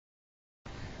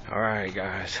Alright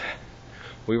guys,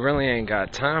 we really ain't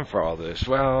got time for all this.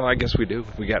 Well, I guess we do.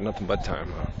 We got nothing but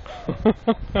time,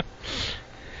 huh?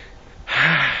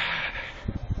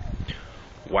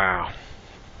 Wow.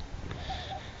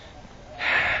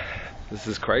 This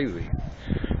is crazy.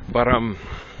 But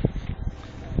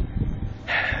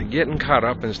getting caught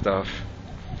up in stuff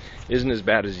isn't as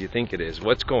bad as you think it is.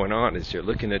 What's going on is you're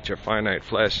looking at your finite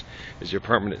flesh as your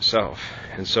permanent self,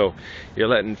 and so you're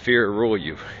letting fear rule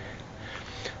you.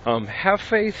 Have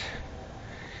faith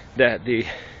that the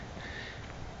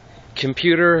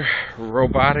computer,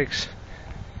 robotics,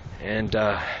 and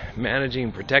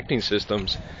managing, protecting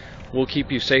systems will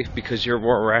keep you safe because you're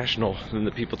more rational than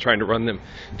the people trying to run them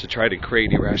to try to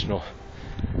create irrational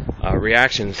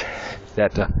reactions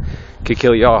that could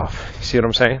kill you off. You see what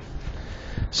I'm saying?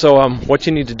 So what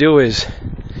you need to do is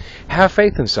have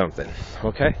faith in something,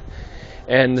 okay?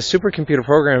 And the supercomputer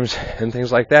programs and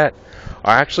things like that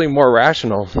are actually more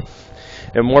rational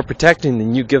and more protecting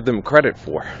than you give them credit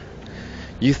for.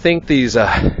 You think these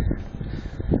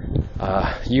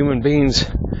human beings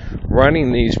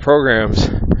running these programs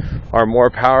are more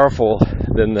powerful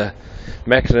than the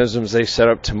mechanisms they set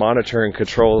up to monitor and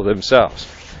control themselves.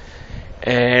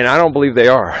 And I don't believe they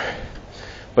are.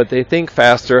 But they think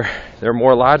faster, they're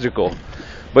more logical.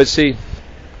 But see,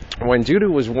 when Judah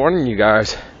was warning you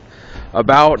guys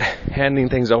about handing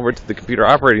things over to the computer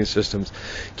operating systems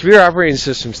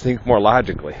think more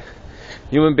logically.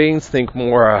 Human beings think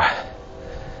more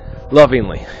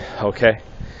lovingly, okay?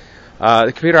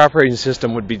 The computer operating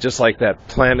system would be just like that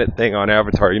planet thing on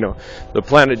Avatar. You know, the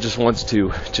planet just wants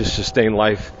to just sustain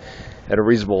life at a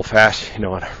reasonable fashion, you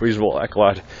know, in a reasonable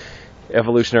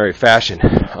evolutionary fashion.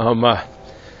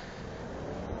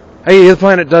 Hey, the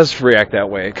planet does react that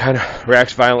way. It kind of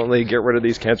reacts violently, get rid of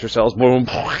these cancer cells, boom,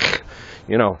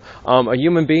 you know. A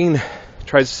human being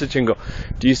tries to sit you and go,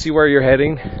 do you see where you're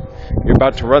heading? You're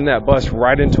about to run that bus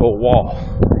right into a wall.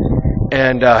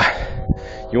 And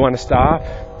you want to stop,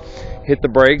 hit the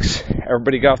brakes,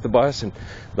 everybody get off the bus, and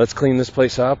let's clean this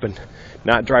place up and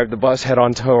not drive the bus head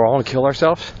on to a wall and kill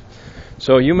ourselves.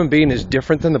 So a human being is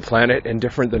different than the planet and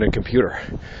different than a computer.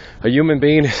 A human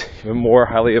being is even more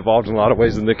highly evolved in a lot of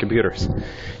ways than the computers.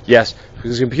 Yes,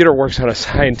 because the computer works on a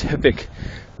scientific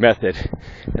method,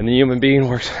 and the human being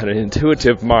works on an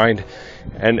intuitive mind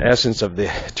and essence of the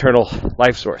eternal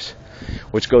life source,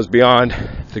 which goes beyond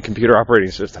the computer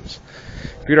operating systems.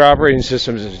 Computer operating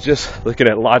systems is just looking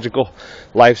at logical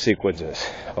life sequences,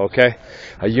 okay?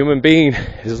 A human being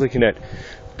is looking at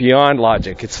beyond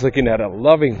logic. It's looking at a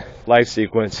loving life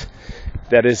sequence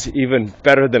that is even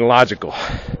better than logical.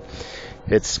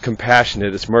 It's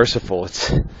compassionate, it's merciful,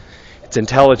 it's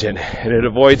intelligent, and it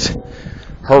avoids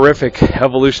horrific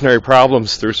evolutionary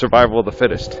problems through survival of the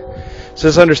fittest. Is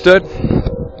this understood?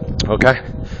 Okay.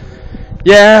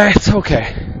 Yeah, it's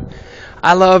okay.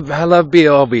 I love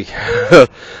BLB.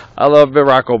 I love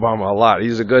Barack Obama a lot.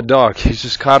 He's a good dog. He's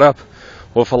just caught up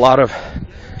with a lot of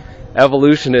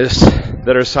evolutionists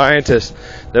that are scientists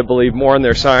that believe more in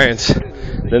their science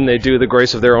than they do the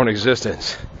grace of their own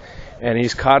existence. And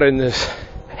he's caught in this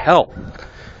hell.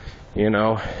 You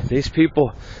know, these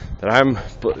people that I'm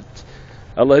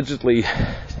allegedly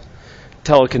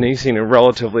telekinesing and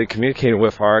relatively communicating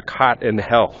with are caught in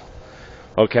hell.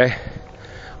 Okay?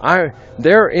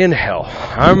 They're in hell.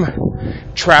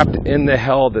 I'm trapped in the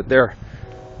hell that they're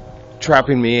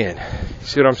trapping me in. You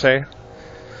see what I'm saying?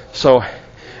 So,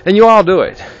 and you all do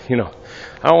it, you know.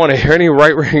 I don't want to hear any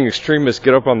right-wing extremists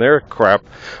get up on their crap,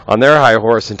 on their high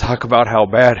horse, and talk about how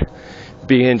bad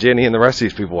B and Jenny and the rest of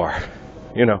these people are.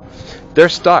 You know, they're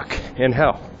stuck in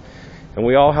hell. And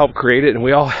we all help create it, and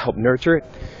we all help nurture it,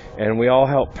 and we all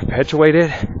help perpetuate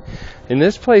it. In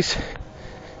this place,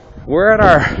 we're at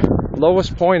our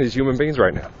lowest point as human beings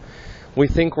right now. We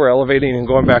think we're elevating and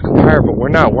going back up higher, but we're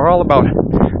not. We're all about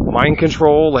mind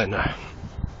control and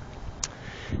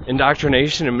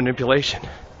indoctrination and manipulation.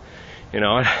 You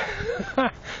know,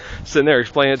 sitting there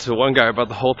explaining it to one guy about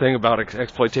the whole thing about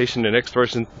exploitation and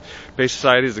extortion-based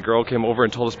societies. The girl came over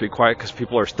and told us to be quiet because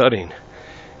people are studying.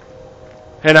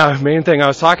 And the main thing I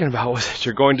was talking about was that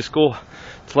you're going to school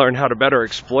to learn how to better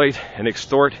exploit and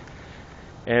extort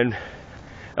and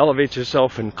elevate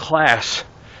yourself in class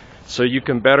so you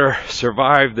can better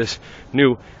survive this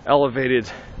new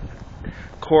elevated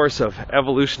course of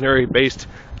evolutionary-based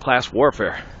class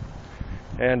warfare.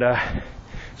 And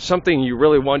something you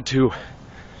really want to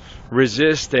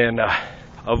resist and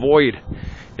avoid,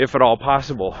 if at all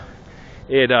possible.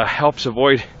 It helps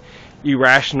avoid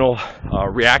irrational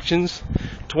reactions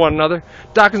to one another.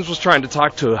 Dawkins was trying to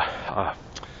talk to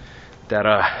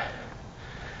that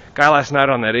Guy last night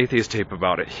on that atheist tape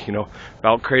about it,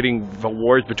 about creating the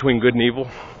wars between good and evil,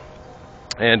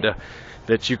 and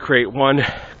that you create one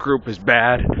group is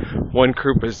bad, one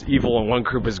group is evil, and one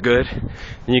group is good,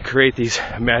 and you create these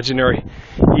imaginary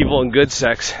evil and good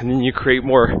sects, and then you create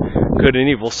more good and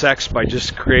evil sects by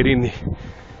just creating the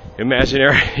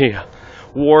imaginary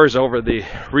wars over the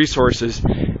resources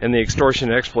and the extortion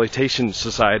and exploitation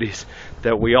societies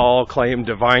that we all claim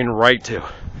divine right to.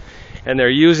 And they're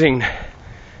using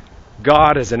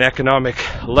God as an economic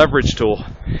leverage tool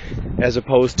as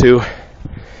opposed to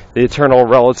the eternal,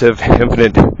 relative,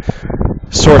 infinite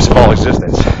source of all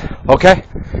existence. Okay?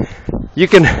 You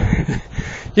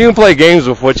can play games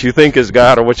with what you think is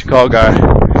God or what you call God,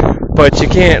 but you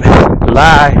can't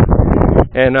lie.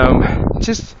 And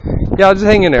just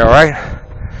hang in there, alright?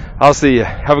 I'll see you.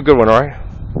 Have a good one, alright?